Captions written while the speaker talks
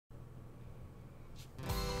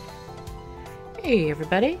Hey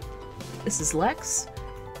everybody, this is Lex,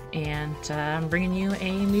 and I'm bringing you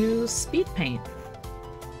a new speed paint.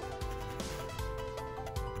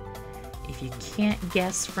 If you can't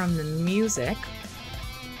guess from the music,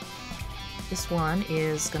 this one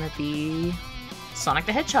is going to be Sonic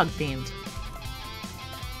the Hedgehog themed.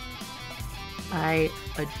 I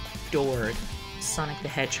adored Sonic the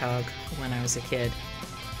Hedgehog when I was a kid.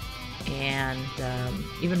 And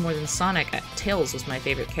even more than Sonic, Tails was my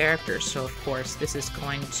favorite character, so of course this is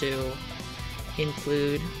going to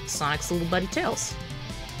include Sonic's little buddy Tails.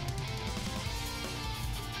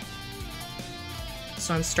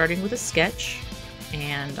 So I'm starting with a sketch,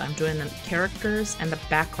 and I'm doing the characters and the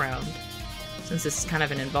background, since this is kind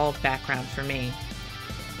of an involved background for me,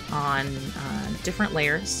 on different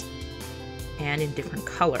layers and in different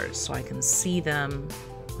colors, so I can see them,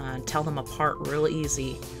 tell them apart real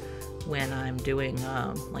easy when I'm doing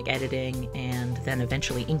like editing and then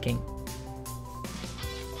eventually inking.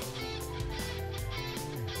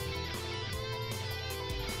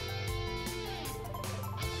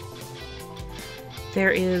 There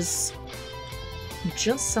is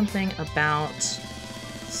just something about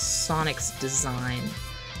Sonic's design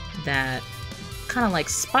that, kind of like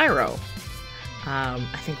Spyro, I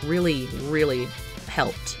think really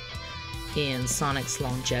helped in Sonic's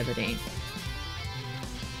longevity.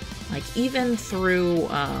 Like, even through, you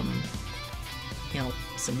know,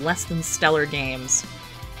 some less than stellar games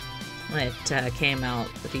that came out,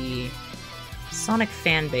 the Sonic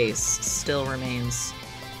fan base still remains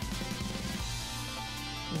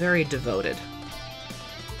very devoted.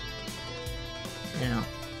 You know,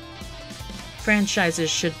 franchises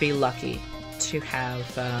should be lucky to have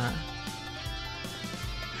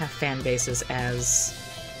fan bases as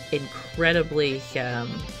incredibly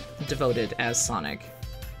devoted as Sonic.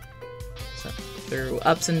 So, through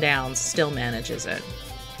ups and downs, still manages it.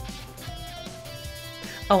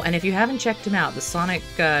 Oh, and if you haven't checked him out, the Sonic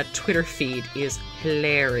Twitter feed is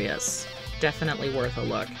hilarious. Definitely worth a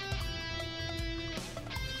look.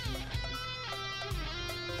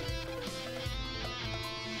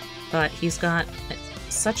 But he's got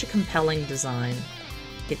such a compelling design.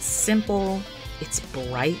 It's simple, it's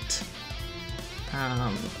bright,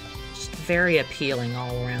 just very appealing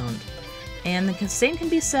all around. And the same can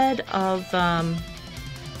be said of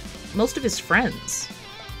most of his friends.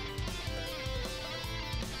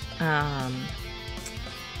 Yeah,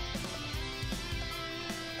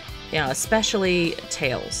 especially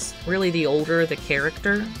Tails. Really, the older the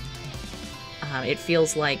character, it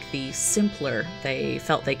feels like the simpler they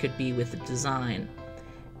felt they could be with the design.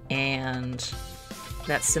 And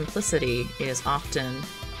that simplicity is often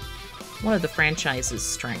one of the franchise's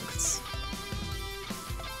strengths.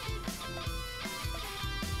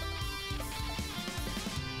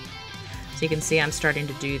 So you can see I'm starting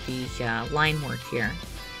to do the line work here.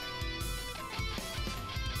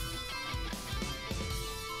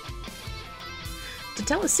 To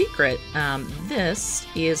tell a secret, this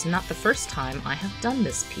is not the first time I have done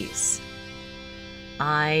this piece.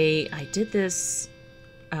 I did this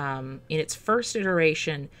in its first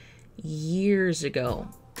iteration years ago,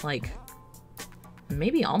 like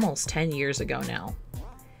maybe almost 10 years ago now.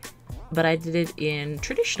 But I did it in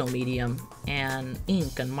traditional medium and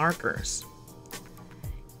ink and markers.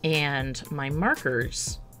 And my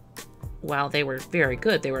markers, while they were very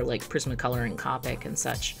good, they were like Prismacolor and Copic and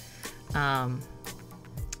such, a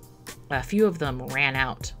few of them ran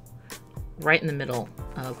out right in the middle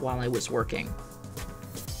of while I was working.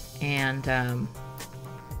 And,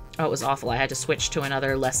 oh, it was awful. I had to switch to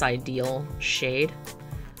another less ideal shade.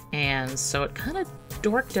 And so it kind of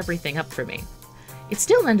dorked everything up for me. It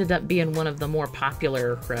still ended up being one of the more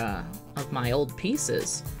popular of my old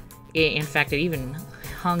pieces. In fact, it even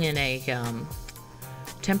hung in a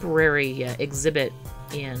temporary exhibit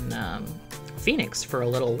in Phoenix for a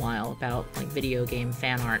little while about like video game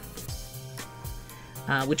fan art,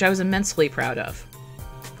 which I was immensely proud of.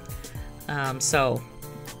 So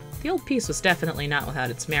the old piece was definitely not without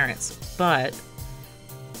its merits, but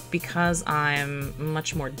because I'm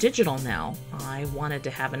much more digital now, I wanted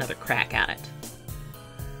to have another crack at it.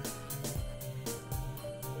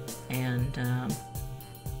 And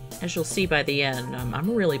as you'll see by the end,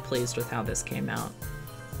 I'm really pleased with how this came out.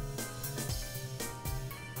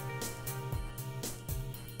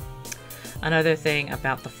 Another thing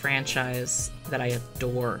about the franchise that I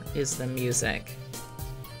adore is the music.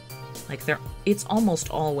 Like, it's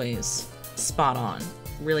almost always spot on.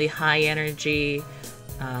 Really high energy.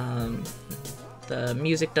 The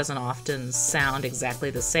music doesn't often sound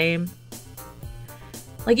exactly the same.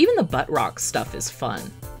 Like, even the butt rock stuff is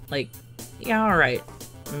fun. Like, yeah, alright,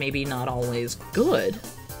 maybe not always good,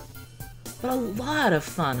 but a lot of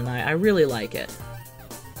fun, and I really like it.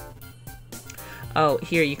 Oh,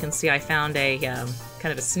 here you can see I found a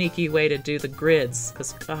kind of a sneaky way to do the grids,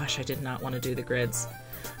 because gosh, I did not want to do the grids.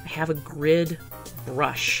 I have a grid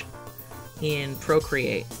brush in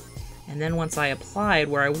Procreate, and then once I applied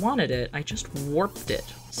where I wanted it, I just warped it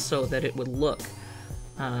so that it would look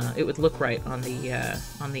right on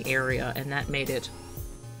the area, and that made it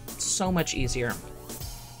so much easier.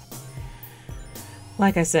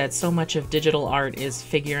 Like I said, so much of digital art is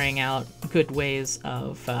figuring out good ways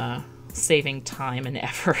of saving time and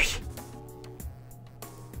effort.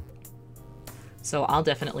 So I'll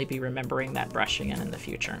definitely be remembering that brush again in the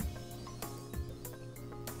future.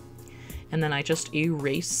 And then I just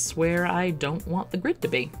erase where I don't want the grid to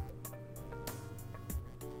be.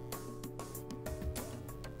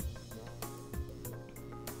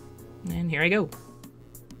 And here I go.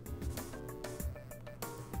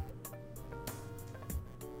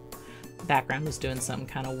 The background was doing something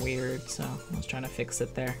kind of weird, so I was trying to fix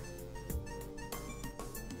it there.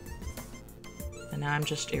 And now I'm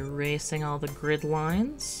just erasing all the grid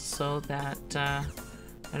lines so that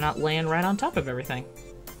they're not laying right on top of everything.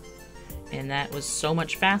 And that was so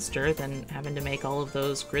much faster than having to make all of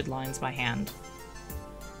those grid lines by hand.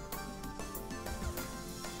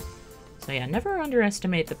 So yeah, never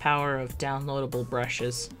underestimate the power of downloadable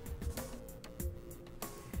brushes.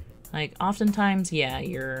 Like, oftentimes, yeah,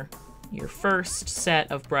 your first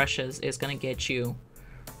set of brushes is going to get you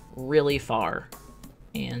really far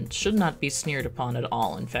and should not be sneered upon at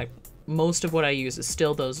all. In fact, most of what I use is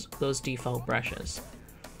still those default brushes.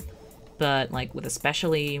 But like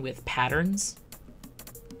especially with patterns,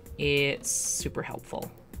 it's super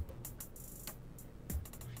helpful.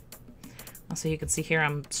 Also, you can see here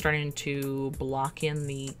I'm starting to block in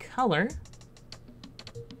the color.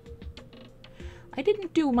 I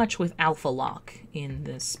didn't do much with alpha lock in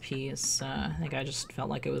this piece. I think I just felt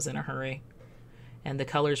like it was in a hurry. And the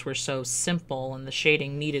colors were so simple and the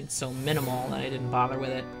shading needed so minimal that I didn't bother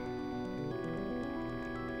with it.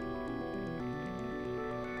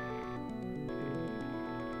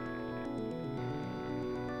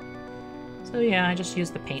 So yeah, I just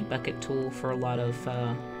used the paint bucket tool for a lot of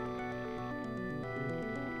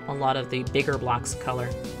the bigger blocks of color.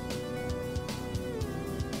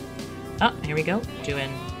 Oh, here we go,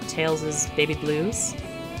 doing Tails' Baby Blues.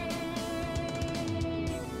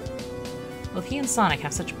 Well, he and Sonic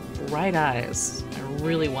have such bright eyes. I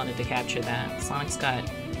really wanted to capture that. Sonic's got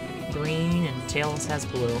green and Tails has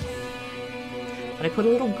blue. But I put a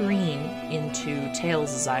little green into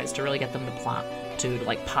Tails' eyes to really get them to plop,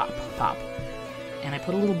 like pop. And I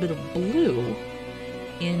put a little bit of blue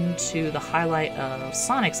into the highlight of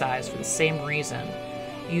Sonic's eyes for the same reason,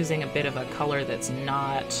 using a bit of a color that's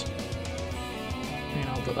not, you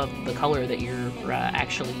know, the color that you're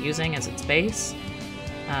actually using as its base.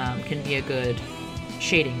 Can be a good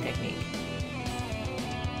shading technique.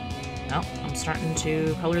 Well, I'm starting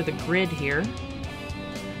to color the grid here.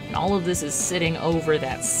 And all of this is sitting over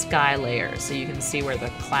that sky layer, so you can see where the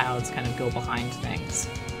clouds kind of go behind things.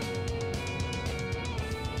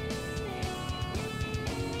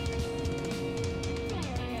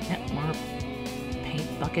 Yep, more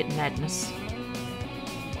paint bucket madness.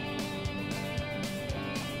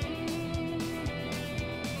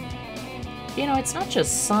 You know, it's not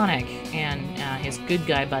just Sonic and his good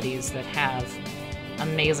guy buddies that have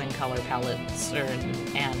amazing color palettes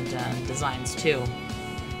and designs too,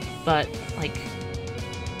 but like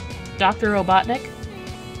Dr. Robotnik,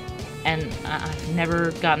 and I've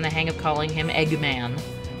never gotten the hang of calling him Eggman,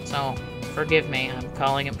 so forgive me.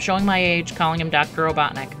 I'm showing my age, calling him Dr.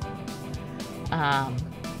 Robotnik.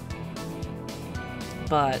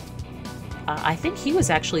 But I think he was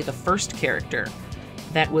actually the first character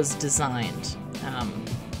that was designed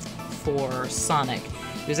for Sonic.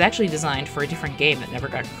 It was actually designed for a different game that never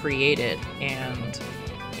got created, and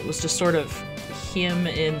it was just sort of him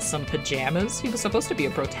in some pajamas. He was supposed to be a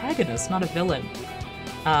protagonist, not a villain.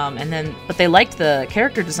 But they liked the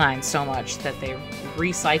character design so much that they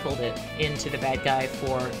recycled it into the bad guy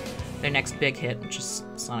for their next big hit, which is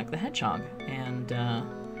Sonic the Hedgehog. And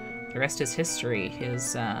the rest is history.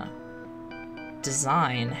 His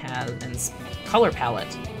design and color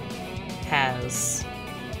palette has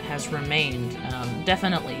remained.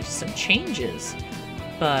 Definitely some changes,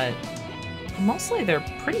 but mostly they're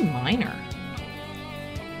pretty minor.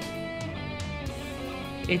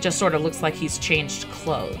 It just sort of looks like he's changed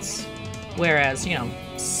clothes, whereas, you know,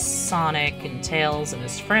 Sonic and Tails and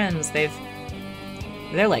his friends, they're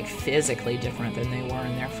like physically different than they were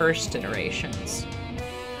in their first iterations.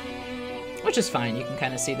 Which is fine. You can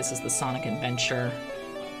kind of see this is the Sonic Adventure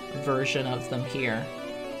version of them here.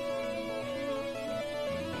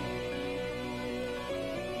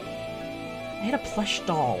 I had a plush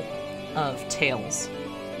doll of Tails.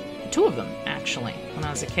 2 of them, actually, when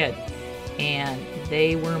I was a kid. And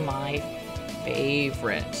they were my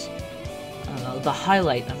favorite. The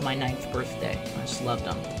highlight of my 9th birthday. I just loved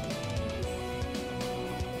them.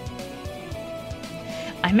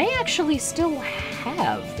 I may actually still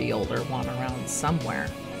have the older one around somewhere.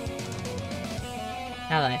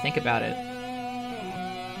 Now that I think about it.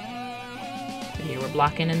 But here we're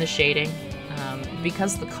blocking in the shading.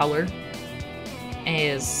 Because the color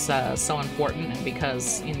is so important, and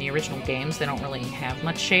because in the original games they don't really have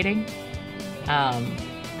much shading,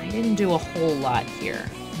 I didn't do a whole lot here.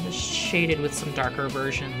 I just shaded with some darker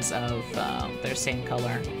versions of their same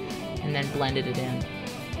color, and then blended it in.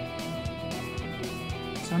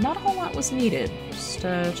 So not a whole lot was needed, just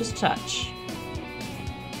a touch.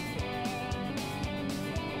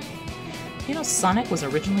 You know, Sonic was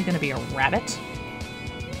originally going to be a rabbit.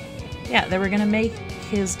 Yeah, they were going to make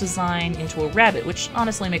his design into a rabbit, which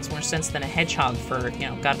honestly makes more sense than a hedgehog for, you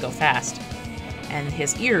know, gotta go fast. And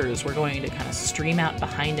his ears were going to kind of stream out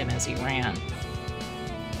behind him as he ran.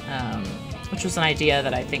 Which was an idea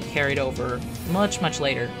that I think carried over much, much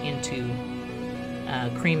later into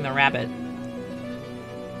Cream the Rabbit.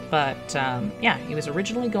 But, yeah, he was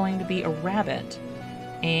originally going to be a rabbit.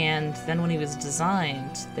 And then when he was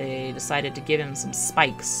designed, they decided to give him some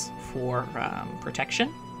spikes for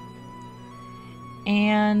protection.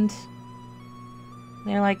 And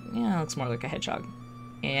they're like, yeah, it looks more like a hedgehog.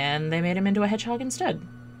 And they made him into a hedgehog instead.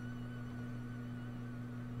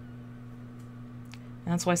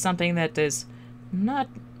 And that's why something that is not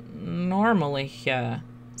normally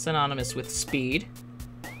synonymous with speed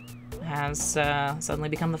has suddenly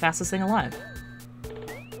become the fastest thing alive.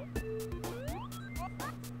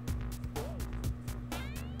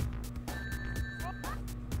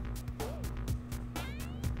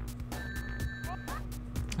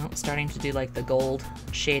 Starting to do like the gold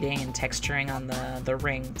shading and texturing on the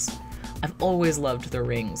rings. I've always loved the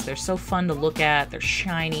rings. They're so fun to look at. They're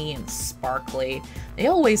shiny and sparkly. They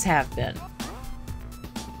always have been.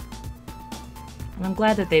 And I'm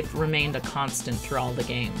glad that they've remained a constant through all the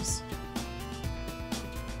games.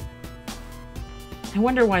 I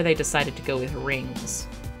wonder why they decided to go with rings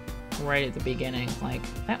right at the beginning. Like,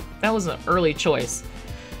 that was an early choice.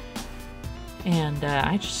 And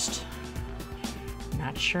I just...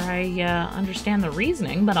 not sure I understand the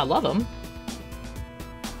reasoning, but I love them.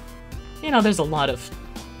 You know, there's a lot of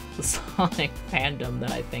the Sonic fandom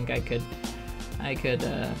that I think I could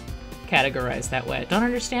categorize that way. I don't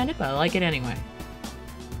understand it, but I like it anyway.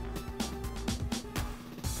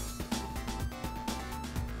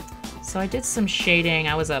 So I did some shading.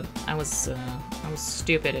 I was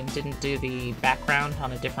stupid and didn't do the background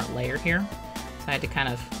on a different layer here, so I had to kind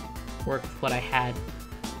of work with what I had.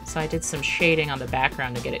 So I did some shading on the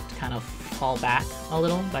background to get it to kind of fall back a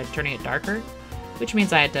little by turning it darker, which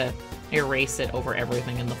means I had to erase it over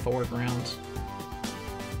everything in the foreground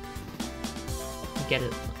and get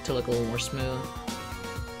it to look a little more smooth.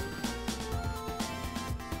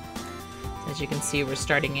 As you can see, we're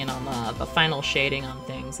starting in on the final shading on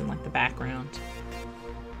things in like the background.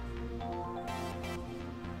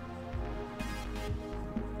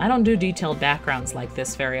 I don't do detailed backgrounds like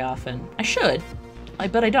this very often. I should.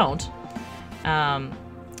 But I don't.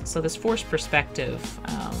 So this forced perspective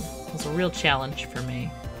was a real challenge for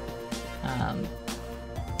me.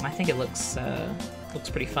 I think it looks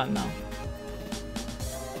pretty fun though.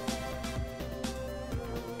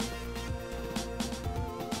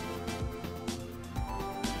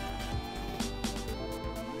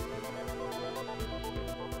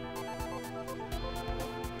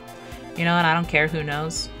 You know what? I don't care who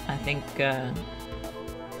knows. I think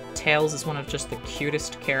Tails is one of just the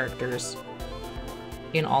cutest characters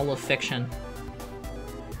in all of fiction.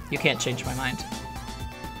 You can't change my mind.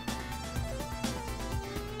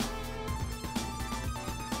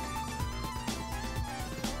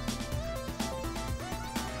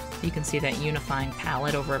 You can see that unifying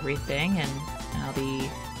palette over everything, and now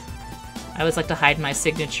I always like to hide my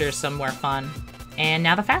signature somewhere fun. And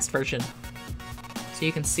now the fast version. So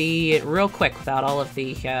you can see it real quick without all of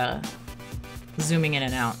the zooming in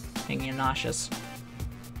and out, making you nauseous.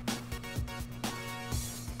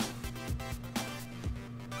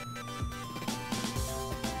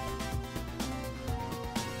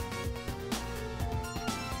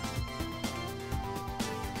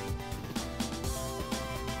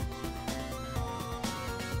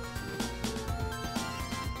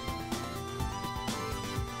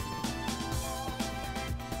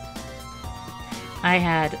 I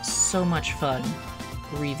had so much fun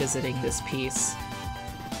revisiting this piece.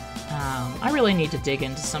 I really need to dig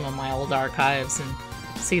into some of my old archives and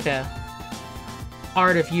see the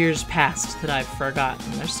art of years past that I've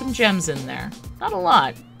forgotten. There's some gems in there. Not a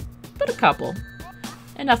lot, but a couple.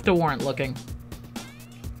 Enough to warrant looking.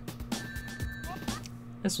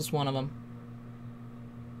 This was one of them.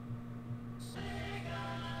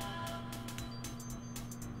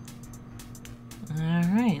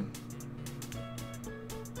 Alright.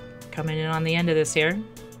 Coming in on the end of this here.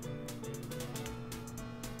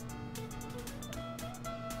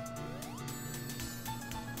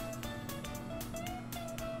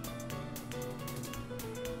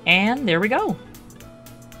 And there we go.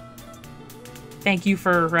 Thank you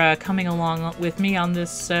for coming along with me on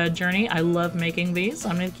this journey. I love making these.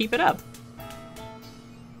 I'm going to keep it up.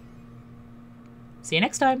 See you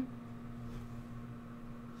next time.